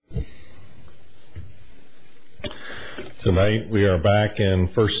Tonight we are back in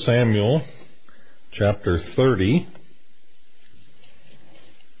 1 Samuel chapter 30.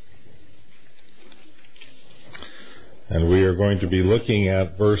 And we are going to be looking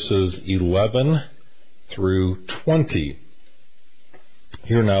at verses 11 through 20.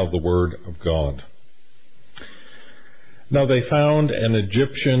 Hear now the word of God. Now they found an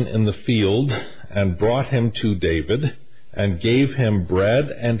Egyptian in the field and brought him to David and gave him bread,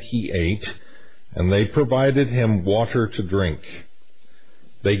 and he ate. And they provided him water to drink.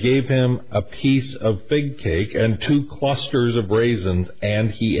 They gave him a piece of fig cake and 2 clusters of raisins,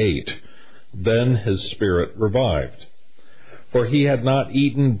 and he ate. Then his spirit revived. For he had not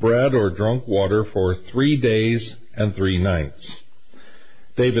eaten bread or drunk water for 3 days and 3 nights.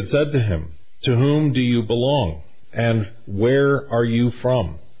 David said to him, "To whom do you belong, and where are you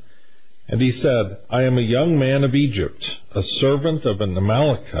from?" And he said, "I am a young man of Egypt, a servant of an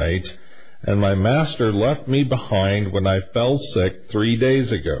Amalekite, and my master left me behind when I fell sick 3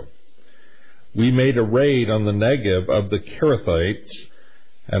 days ago. We made a raid on the Negev of the Kerethites,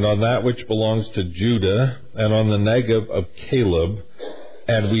 and on that which belongs to Judah, and on the Negev of Caleb,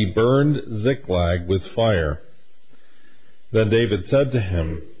 and we burned Ziklag with fire." Then David said to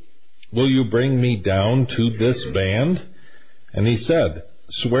him, "Will you bring me down to this band?" And he said,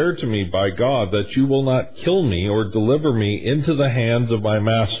 "Swear to me by God that you will not kill me or deliver me into the hands of my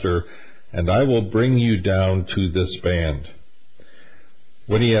master, and I will bring you down to this band."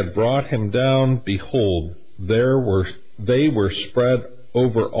 When he had brought him down, behold, they were spread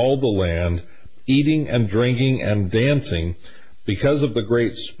over all the land, eating and drinking and dancing, because of the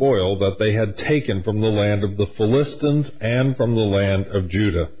great spoil that they had taken from the land of the Philistines and from the land of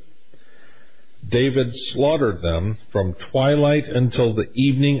Judah. David slaughtered them from twilight until the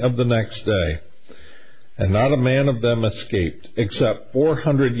evening of the next day. And not a man of them escaped, except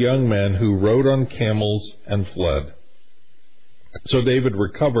 400 young men who rode on camels and fled. So David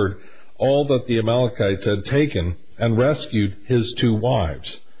recovered all that the Amalekites had taken and rescued his 2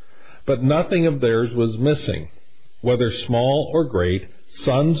 wives. But nothing of theirs was missing, whether small or great,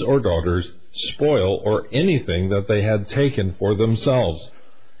 sons or daughters, spoil or anything that they had taken for themselves.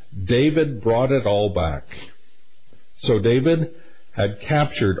 David brought it all back. So David had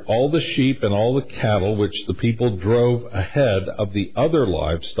captured all the sheep and all the cattle which the people drove ahead of the other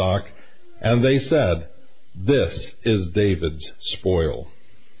livestock, and they said, "This is David's spoil."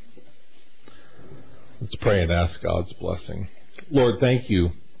 Let's pray and ask God's blessing. Lord, thank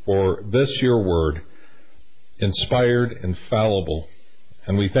you for this, your word, inspired, infallible,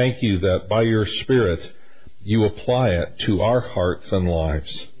 and we thank you that by your Spirit you apply it to our hearts and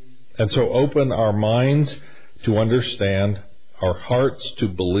lives. And so open our minds to understand, our hearts to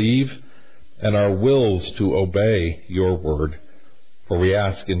believe, and our wills to obey your word. For we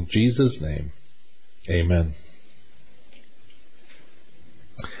ask in Jesus' name, amen.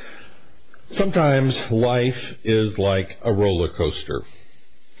 Sometimes life is like a roller coaster.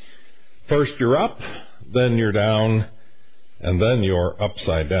 First you're up, then you're down, and then you're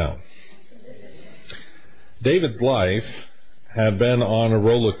upside down. David's life had been on a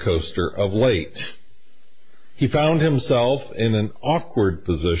roller coaster of late. He found himself in an awkward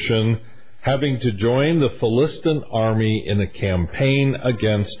position, having to join the Philistine army in a campaign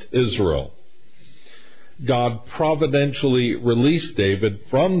against Israel. God providentially released David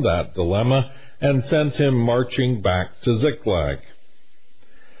from that dilemma and sent him marching back to Ziklag.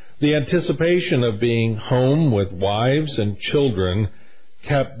 The anticipation of being home with wives and children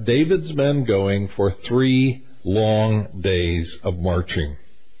kept David's men going for 3 long days of marching.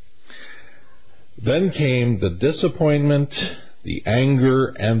 Then came the disappointment, the anger,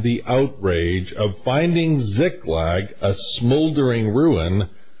 and the outrage of finding Ziklag a smoldering ruin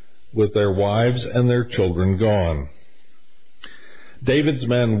with their wives and their children gone. David's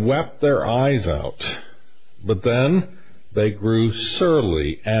men wept their eyes out, but then they grew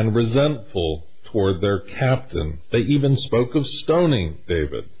surly and resentful toward their captain. They even spoke of stoning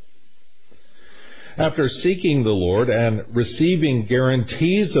David. After seeking the Lord and receiving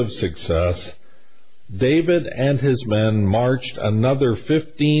guarantees of success, David and his men marched another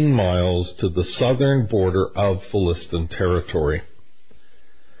 15 miles to the southern border of Philistine territory.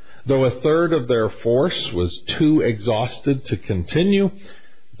 Though a third of their force was too exhausted to continue,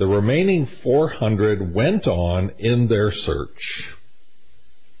 the remaining 400 went on in their search.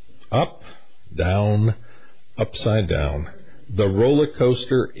 Up, down, upside down. The roller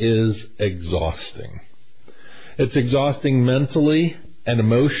coaster is exhausting. It's exhausting mentally and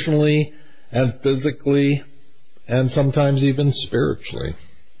emotionally and physically and sometimes even spiritually.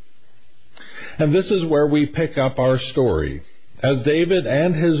 And this is where we pick up our story. As David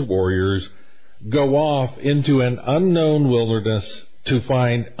and his warriors go off into an unknown wilderness to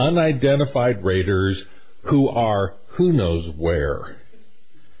find unidentified raiders who are who knows where.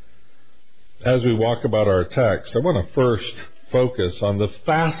 As we walk about our text, I want to first focus on the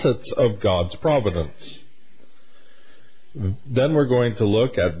facets of God's providence. Then we're going to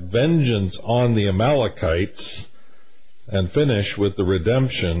look at vengeance on the Amalekites and finish with the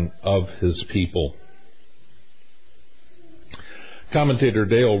redemption of His people. Commentator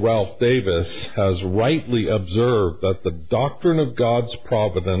Dale Ralph Davis has rightly observed that the doctrine of God's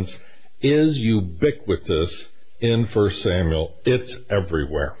providence is ubiquitous in 1 Samuel. It's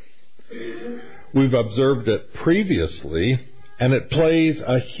everywhere. We've observed it previously, and it plays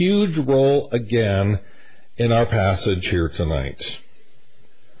a huge role again in our passage here tonight.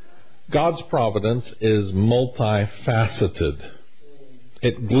 God's providence is multifaceted.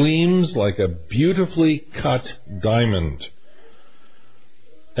 It gleams like a beautifully cut diamond.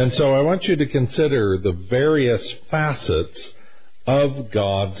 And so I want you to consider the various facets of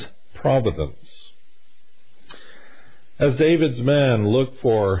God's providence. As David's men look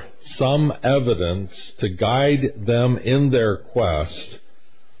for some evidence to guide them in their quest,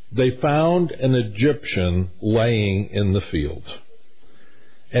 they found an Egyptian laying in the field.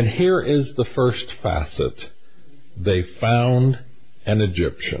 And here is the first facet. They found an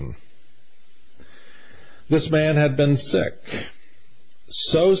Egyptian. This man had been sick,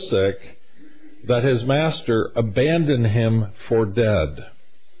 so sick that his master abandoned him for dead.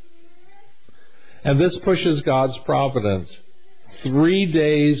 And this pushes God's providence 3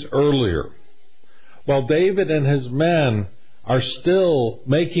 days earlier. While David and his men are still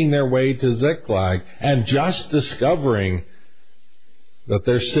making their way to Ziklag and just discovering that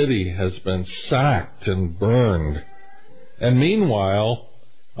their city has been sacked and burned. And meanwhile,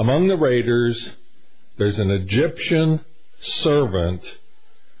 among the raiders, there's an Egyptian servant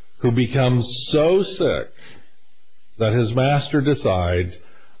who becomes so sick that his master decides,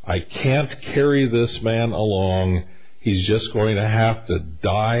 I can't carry this man along. He's just going to have to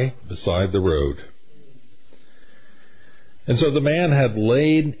die beside the road. And so the man had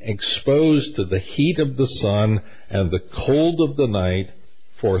lain exposed to the heat of the sun and the cold of the night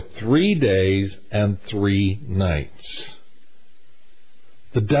for 3 days and 3 nights.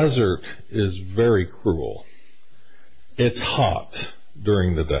 The desert is very cruel. It's hot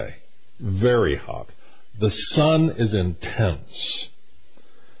during the day, very hot. The sun is intense.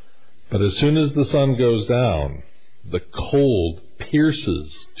 But as soon as the sun goes down, the cold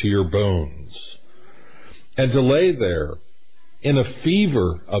pierces to your bones. And to lay there in a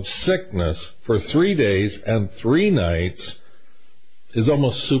fever of sickness for 3 days and 3 nights is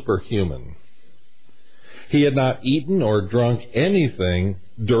almost superhuman. He had not eaten or drunk anything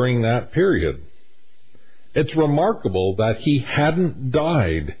during that period. It's remarkable that he hadn't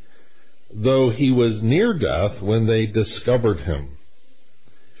died, though he was near death when they discovered him.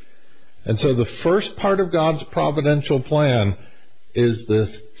 And so the first part of God's providential plan is this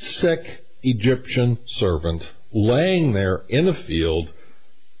sick Egyptian servant laying there in a field,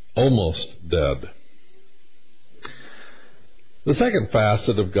 almost dead. The second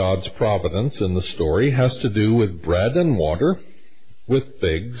facet of God's providence in the story has to do with bread and water, with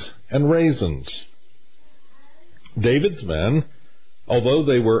figs and raisins. David's men, although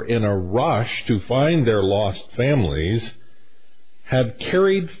they were in a rush to find their lost families, had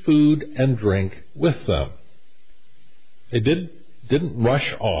carried food and drink with them. They didn't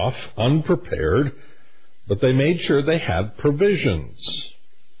rush off unprepared, but they made sure they had provisions.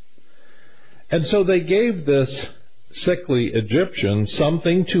 And so they gave this sickly Egyptian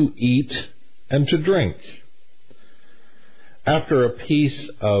something to eat and to drink. After a piece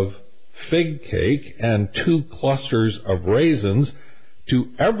of fig cake and 2 clusters of raisins,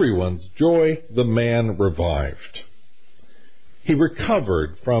 to everyone's joy, the man revived. He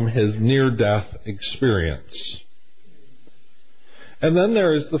recovered from his near-death experience. And then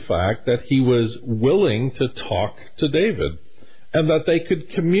there is the fact that he was willing to talk to David and that they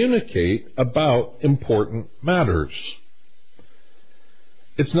could communicate about important matters.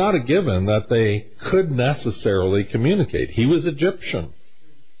 It's not a given that they could necessarily communicate. He was Egyptian.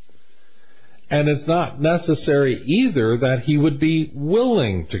 And it's not necessary either that he would be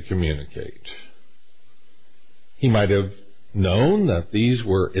willing to communicate. He might have known that these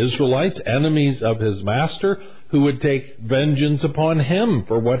were Israelites, enemies of his master, who would take vengeance upon him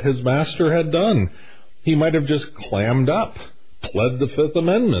for what his master had done. He might have just clammed up, pled the Fifth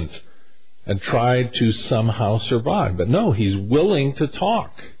Amendment, and tried to somehow survive. But no, he's willing to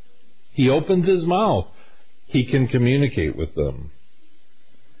talk. He opens his mouth. He can communicate with them.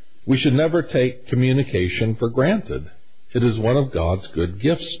 We should never take communication for granted. It is one of God's good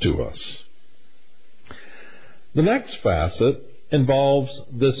gifts to us. The next facet involves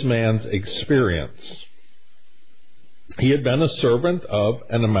this man's experience. He had been a servant of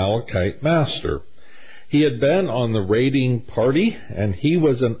an Amalekite master. He had been on the raiding party, and he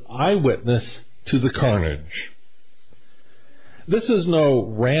was an eyewitness to the carnage. This is no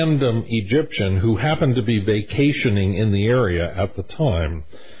random Egyptian who happened to be vacationing in the area at the time.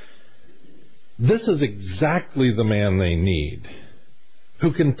 This is exactly the man they need,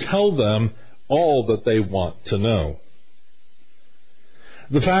 who can tell them all that they want to know.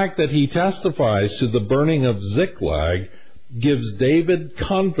 The fact that he testifies to the burning of Ziklag gives David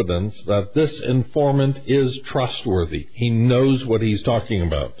confidence that this informant is trustworthy. He knows what he's talking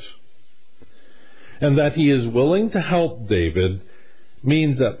about. And that he is willing to help David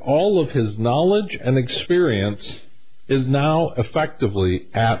means that all of his knowledge and experience is now effectively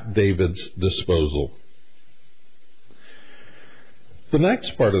at David's disposal. The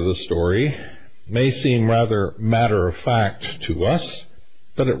next part of the story may seem rather matter-of-fact to us,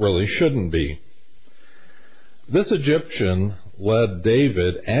 but it really shouldn't be. This Egyptian led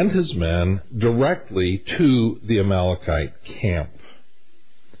David and his men directly to the Amalekite camp.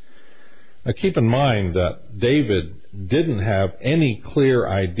 Now keep in mind that David didn't have any clear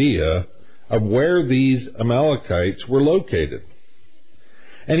idea of where these Amalekites were located.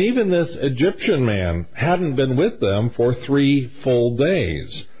 And even this Egyptian man hadn't been with them for 3 full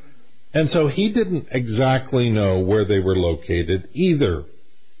days. And so he didn't exactly know where they were located either.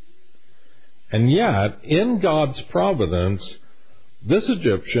 And yet, in God's providence, this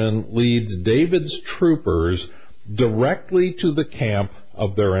Egyptian leads David's troopers directly to the camp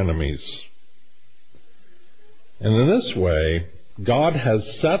of their enemies. And in this way, God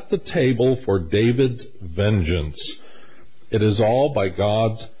has set the table for David's vengeance. It is all by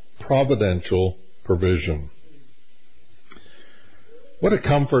God's providential provision. What a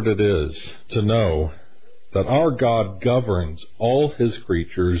comfort it is to know that our God governs all His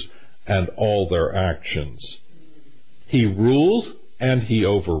creatures and all their actions. He rules and He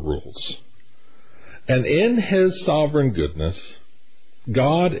overrules. And in His sovereign goodness,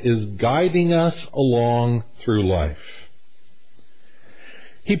 God is guiding us along through life.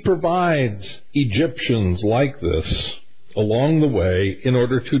 He provides Egyptians like this along the way in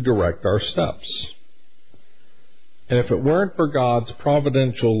order to direct our steps. And if it weren't for God's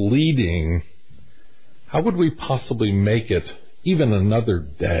providential leading, how would we possibly make it even another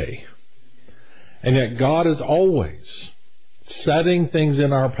day? And yet God is always setting things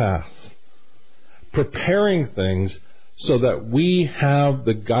in our path, preparing things so that we have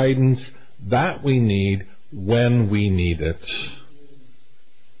the guidance that we need when we need it.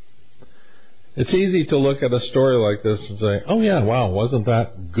 It's easy to look at a story like this and say, oh yeah, wow, wasn't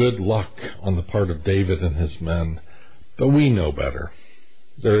that good luck on the part of David and his men? But we know better.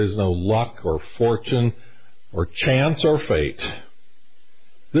 There is no luck or fortune or chance or fate.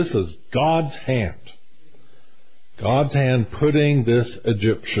 This is God's hand. God's hand putting this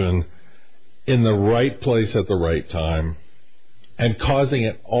Egyptian in the right place at the right time and causing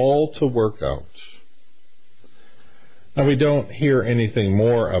it all to work out. Now, we don't hear anything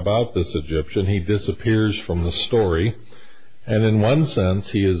more about this Egyptian. He disappears from the story. And in one sense,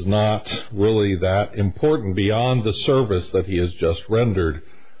 he is not really that important beyond the service that he has just rendered.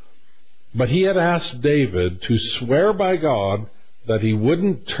 But he had asked David to swear by God that he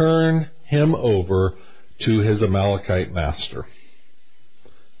wouldn't turn him over to his Amalekite master.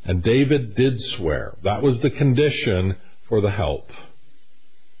 And David did swear. That was the condition for the help.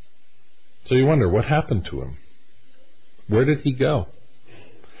 So you wonder, what happened to him? Where did he go?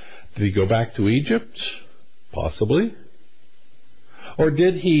 Did he go back to Egypt? Possibly. Or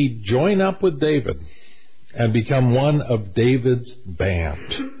did he join up with David and become one of David's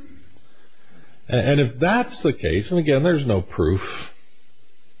band? And if that's the case, and again, there's no proof,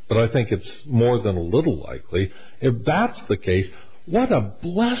 but I think it's more than a little likely, if that's the case, what a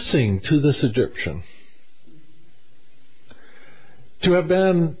blessing to this Egyptian. To have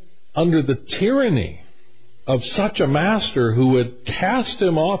been under the tyranny of such a master who would cast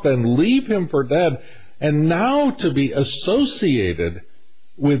him off and leave him for dead, and now to be associated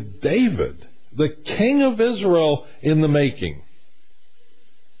with David, the king of Israel in the making.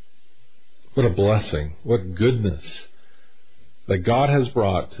 What a blessing, what goodness that God has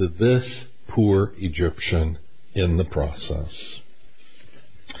brought to this poor Egyptian in the process.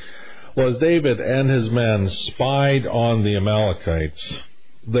 Well, as David and his men spied on the Amalekites,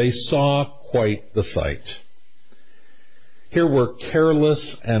 they saw quite the sight. Here were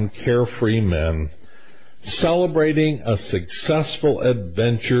careless and carefree men celebrating a successful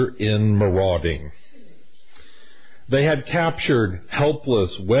adventure in marauding. They had captured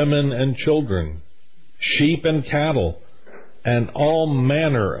helpless women and children, sheep and cattle, and all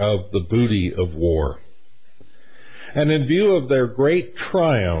manner of the booty of war. And in view of their great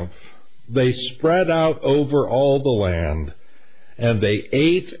triumph, they spread out over all the land, and they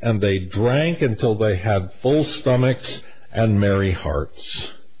ate and they drank until they had full stomachs and merry hearts.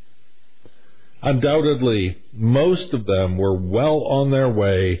 Undoubtedly, most of them were well on their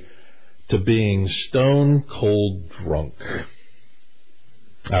way to being stone cold drunk.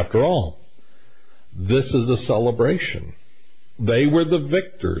 After all, this is a celebration. They were the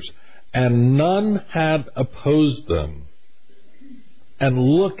victors, and none had opposed them. And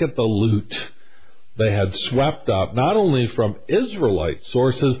look at the loot they had swept up, not only from Israelite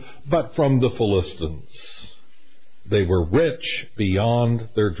sources, but from the Philistines. They were rich beyond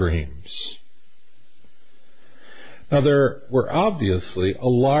their dreams. Now, there were obviously a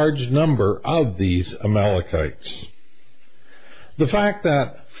large number of these Amalekites. The fact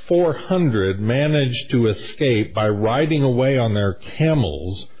that 400 managed to escape by riding away on their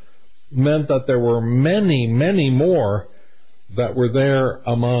camels meant that there were many, many more that were there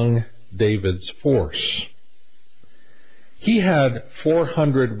among David's force. He had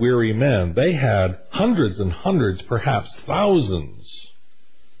 400 weary men. They had hundreds and hundreds, perhaps thousands.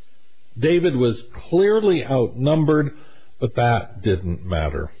 David was clearly outnumbered, but that didn't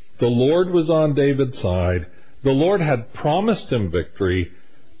matter. The Lord was on David's side. The Lord had promised him victory,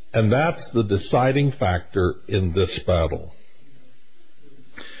 and that's the deciding factor in this battle.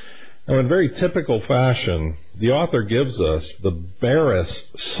 Now, in very typical fashion, the author gives us the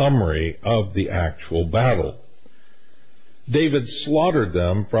barest summary of the actual battle. David slaughtered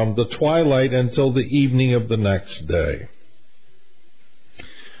them from the twilight until the evening of the next day.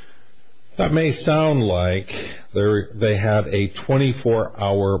 That may sound like they had a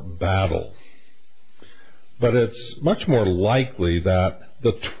 24-hour battle, but it's much more likely that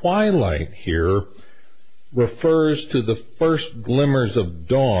the twilight here refers to the first glimmers of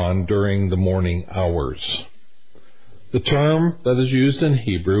dawn during the morning hours. The term that is used in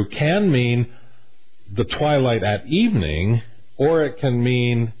Hebrew can mean the twilight at evening, or it can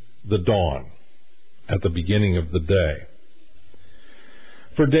mean the dawn at the beginning of the day.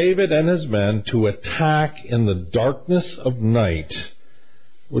 For David and his men to attack in the darkness of night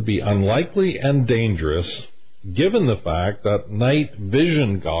would be unlikely and dangerous, given the fact that night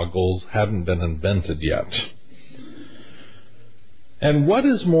vision goggles hadn't been invented yet. And what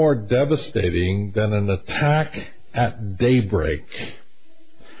is more devastating than an attack at daybreak?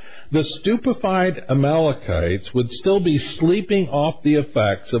 The stupefied Amalekites would still be sleeping off the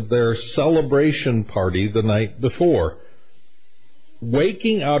effects of their celebration party the night before,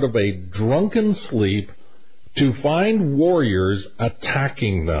 waking out of a drunken sleep to find warriors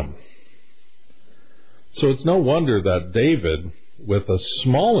attacking them. So it's no wonder that David, with a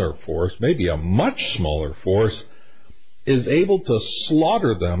smaller force, maybe a much smaller force, is able to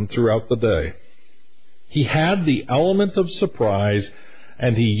slaughter them throughout the day. He had the element of surprise,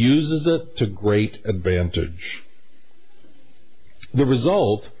 and he uses it to great advantage. The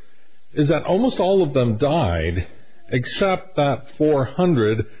result is that almost all of them died, except that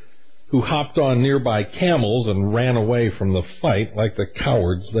 400 who hopped on nearby camels and ran away from the fight like the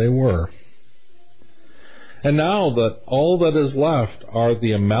cowards they were. And now that all that is left are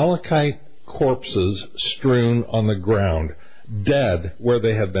the Amalekite corpses strewn on the ground, dead where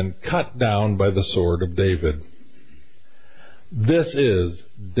they had been cut down by the sword of David. This is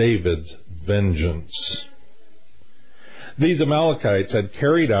David's vengeance. These Amalekites had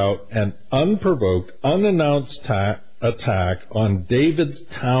carried out an unprovoked, unannounced attack on David's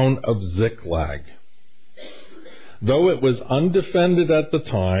town of Ziklag. Though it was undefended at the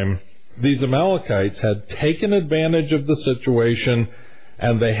time, these Amalekites had taken advantage of the situation,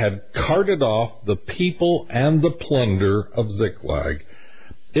 and they had carted off the people and the plunder of Ziklag.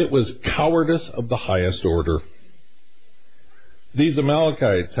 It was cowardice of the highest order. These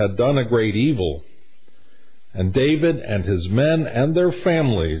Amalekites had done a great evil, and David and his men and their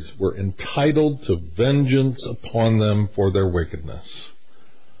families were entitled to vengeance upon them for their wickedness.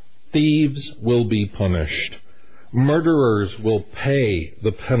 Thieves will be punished. Murderers will pay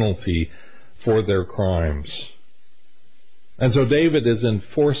the penalty for their crimes. And so David is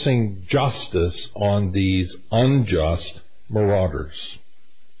enforcing justice on these unjust marauders.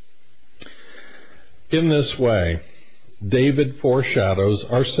 In this way, David foreshadows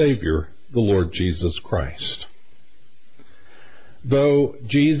our Savior, the Lord Jesus Christ. Though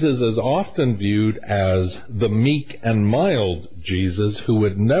Jesus is often viewed as the meek and mild Jesus who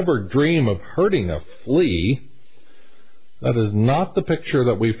would never dream of hurting a flea, that is not the picture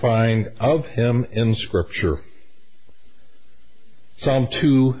that we find of him in Scripture. Psalm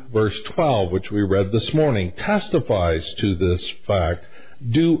 2, verse 12, which we read this morning, testifies to this fact.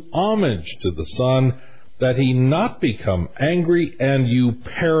 Do homage to the Son, that he not become angry and you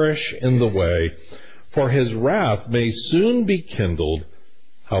perish in the way, for his wrath may soon be kindled.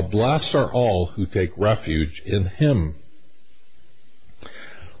 How blessed are all who take refuge in him.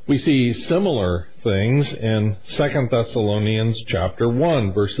 We see similar things in 2 Thessalonians chapter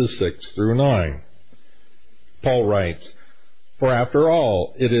 1, verses 6 through 9. Paul writes, For after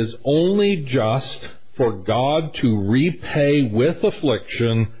all, it is only just for God to repay with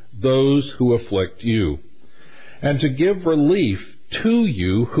affliction those who afflict you, and to give relief to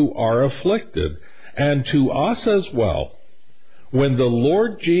you who are afflicted, and to us as well, when the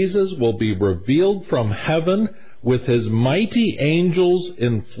Lord Jesus will be revealed from heaven with his mighty angels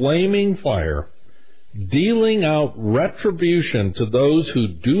in flaming fire, dealing out retribution to those who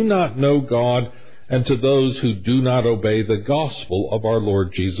do not know God and to those who do not obey the gospel of our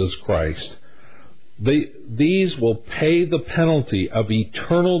Lord Jesus Christ. These will pay the penalty of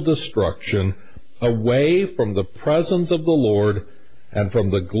eternal destruction away from the presence of the Lord and from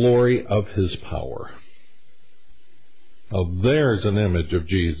the glory of his power. Now there's an image of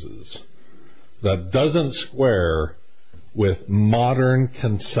Jesus that doesn't square with modern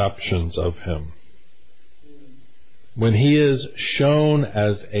conceptions of him. When he is shown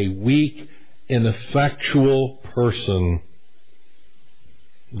as a weak, ineffectual person,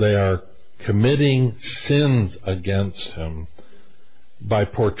 they are committing sins against him by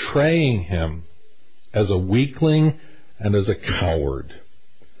portraying him as a weakling and as a coward.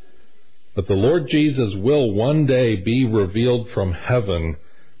 But the Lord Jesus will one day be revealed from heaven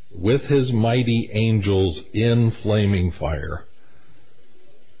with his mighty angels in flaming fire.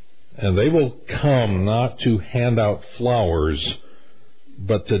 And they will come not to hand out flowers,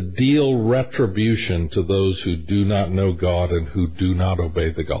 but to deal retribution to those who do not know God and who do not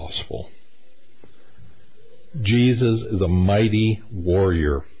obey the gospel. Jesus is a mighty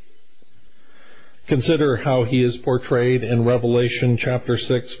warrior. Consider how he is portrayed in Revelation chapter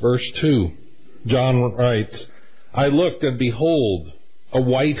 6, verse 2. John writes, I looked, and behold, a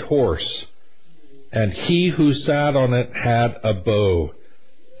white horse, and he who sat on it had a bow,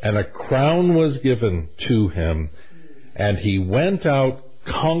 and a crown was given to him, and he went out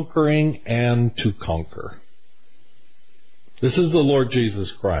conquering and to conquer. This is the Lord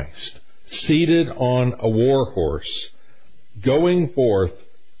Jesus Christ, seated on a war horse, going forth,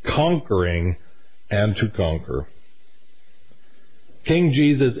 conquering and to conquer. King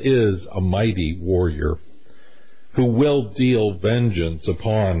Jesus is a mighty warrior who will deal vengeance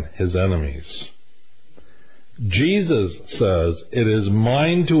upon his enemies. Jesus says, it is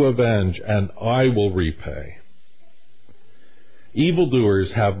mine to avenge, and I will repay.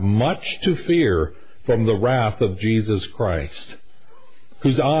 Evildoers have much to fear from the wrath of Jesus Christ,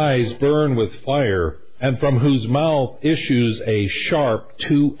 whose eyes burn with fire, and from whose mouth issues a sharp,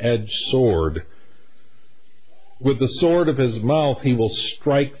 two-edged sword. With the sword of his mouth he will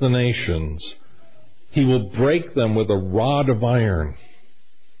strike the nations. He will break them with a rod of iron,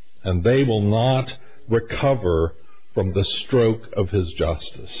 and they will not recover from the stroke of his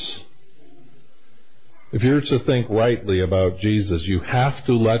justice. If you're to think rightly about Jesus, you have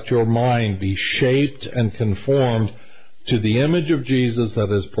to let your mind be shaped and conformed to the image of Jesus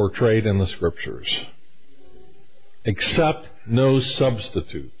that is portrayed in the Scriptures. Accept no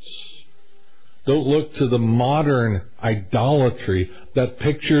substitutes. Don't look to the modern idolatry that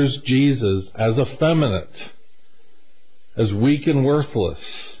pictures Jesus as effeminate, as weak and worthless,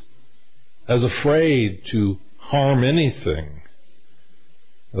 as afraid to harm anything.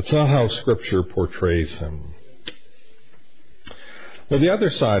 That's not how Scripture portrays him. Well, the other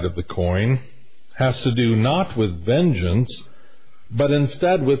side of the coin has to do not with vengeance, but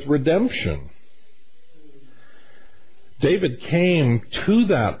instead with redemption. David came to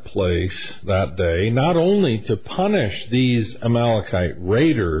that place that day not only to punish these Amalekite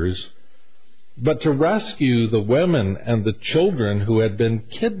raiders, but to rescue the women and the children who had been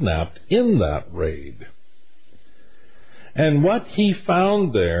kidnapped in that raid. And what he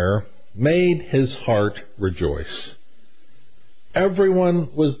found there made his heart rejoice.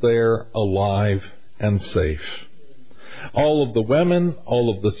 Everyone was there alive and safe. All of the women, all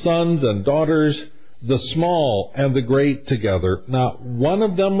of the sons and daughters, the small and the great together, not one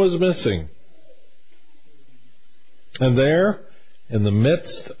of them was missing. And there, in the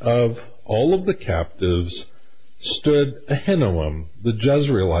midst of all of the captives, stood Ahinoam, the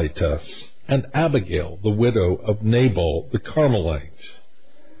Jezreelitess, and Abigail, the widow of Nabal, the Carmelite.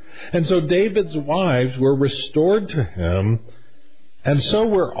 And so David's wives were restored to him, and so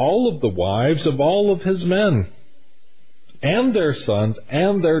were all of the wives of all of his men. and their sons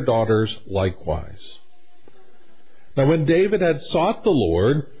and their daughters likewise. Now when David had sought the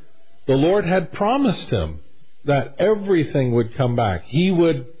Lord had promised him that everything would come back. He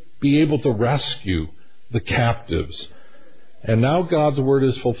would be able to rescue the captives. And now God's word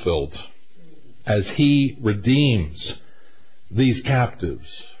is fulfilled as He redeems these captives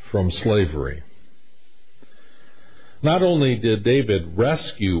from slavery. Not only did David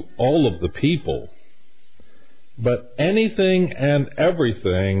rescue all of the people, but anything and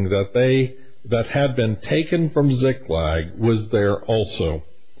everything that had been taken from Ziklag was there also.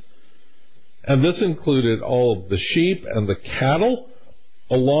 And this included all of the sheep and the cattle,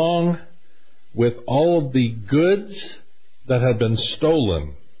 along with all of the goods that had been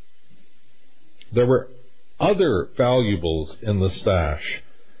stolen. There were other valuables in the stash: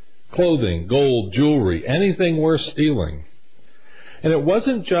 clothing, gold, jewelry, anything worth stealing. And it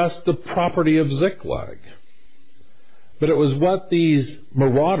wasn't just the property of Ziklag, but it was what these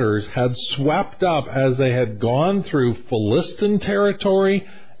marauders had swept up as they had gone through Philistine territory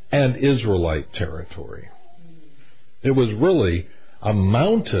and Israelite territory. It was really a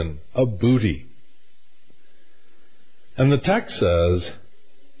mountain of booty. And the text says,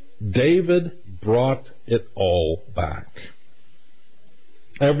 David brought it all back.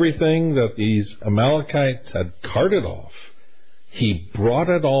 Everything that these Amalekites had carted off, he brought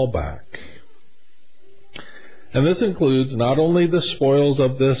it all back. And this includes not only the spoils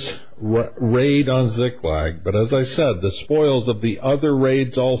of this raid on Ziklag, but as I said, the spoils of the other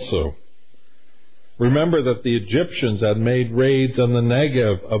raids also. Remember that the Egyptians had made raids on the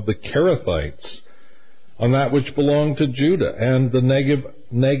Negev of the Kerethites, on that which belonged to Judah, and the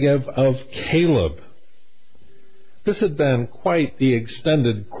Negev of Caleb. This had been quite the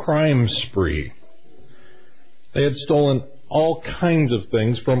extended crime spree. They had stolen all kinds of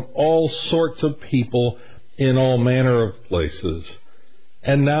things from all sorts of people in all manner of places.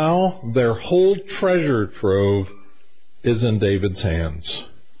 And now their whole treasure trove is in David's hands.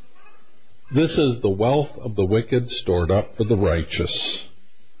 This is the wealth of the wicked stored up for the righteous.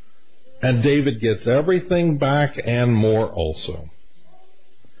 And David gets everything back and more also.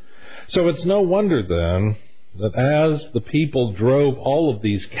 So it's no wonder then that as the people drove all of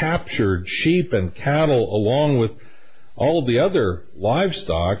these captured sheep and cattle along with all of the other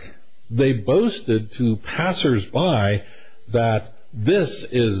livestock, they boasted to passers-by that this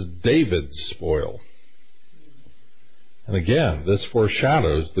is David's spoil. And again, this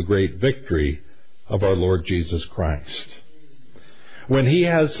foreshadows the great victory of our Lord Jesus Christ. When He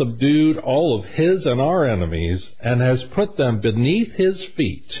has subdued all of His and our enemies and has put them beneath His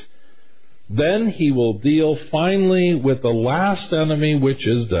feet, then He will deal finally with the last enemy, which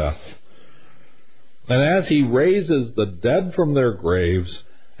is death. And as He raises the dead from their graves,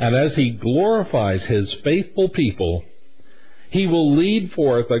 and as He glorifies His faithful people, He will lead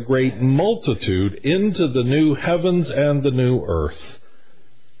forth a great multitude into the new heavens and the new earth.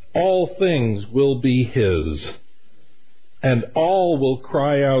 All things will be His, and all will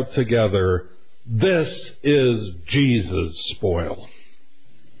cry out together, "This is Jesus' spoil."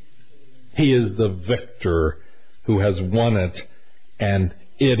 He is the victor who has won it, and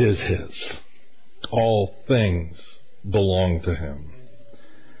it is His. All things belong to Him.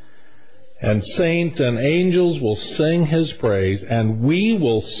 And saints and angels will sing His praise, and we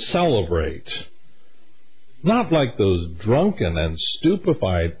will celebrate, not like those drunken and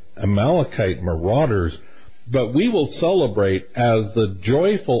stupefied Amalekite marauders, but we will celebrate as the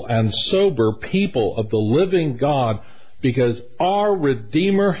joyful and sober people of the living God, because our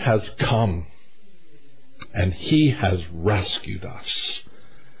Redeemer has come, and He has rescued us,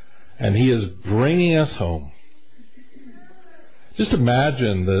 and He is bringing us home. Just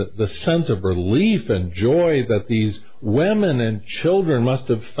imagine the sense of relief and joy that these women and children must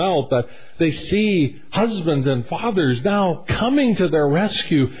have felt, that they see husbands and fathers now coming to their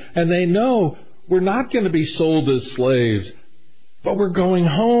rescue, and they know we're not going to be sold as slaves, but we're going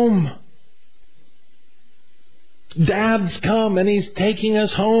home. Dad's come and He's taking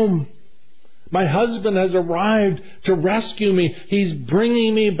us home. My husband has arrived to rescue me. He's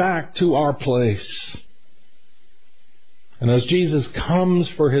bringing me back to our place. And as Jesus comes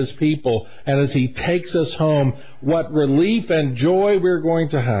for His people, and as He takes us home, what relief and joy we're going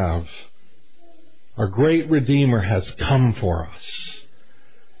to have. Our great Redeemer has come for us,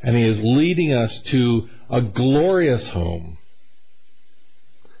 and He is leading us to a glorious home.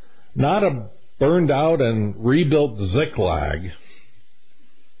 Not a burned out and rebuilt Ziklag,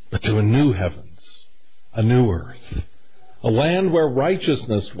 but to a new heavens, a new earth, a land where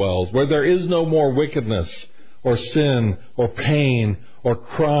righteousness dwells, where there is no more wickedness, or sin, or pain, or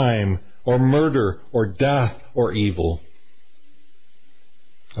crime, or murder, or death, or evil.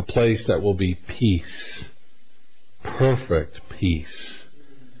 a place that will be peace, perfect peace.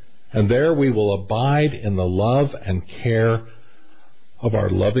 And there we will abide in the love and care of our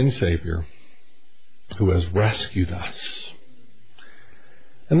loving Savior who has rescued us.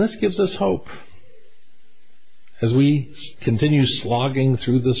 And this gives us hope. As we continue slogging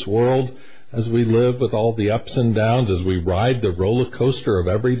through this world, as we live with all the ups and downs, as we ride the roller coaster of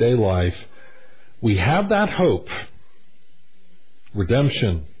everyday life, we have that hope.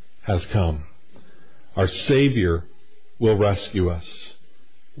 Redemption has come. Our Savior will rescue us.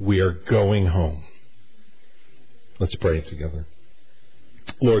 We are going home. Let's pray together.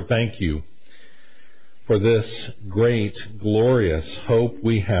 Lord, thank you for this great, glorious hope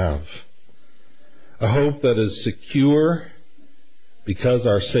we have. A hope that is secure because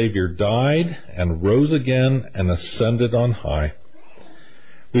our Savior died and rose again and ascended on high.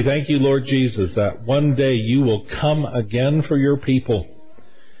 We thank you, Lord Jesus, that one day you will come again for your people,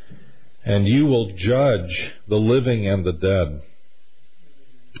 and you will judge the living and the dead,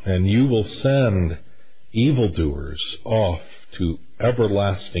 and you will send evildoers off to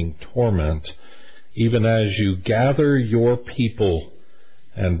everlasting torment, even as you gather your people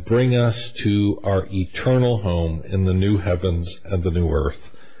and bring us to our eternal home in the new heavens and the new earth.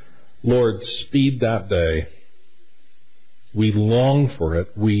 Lord, speed that day. We long for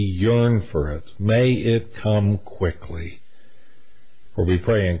it. We yearn for it. May it come quickly. For we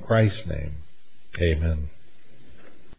pray in Christ's name. Amen.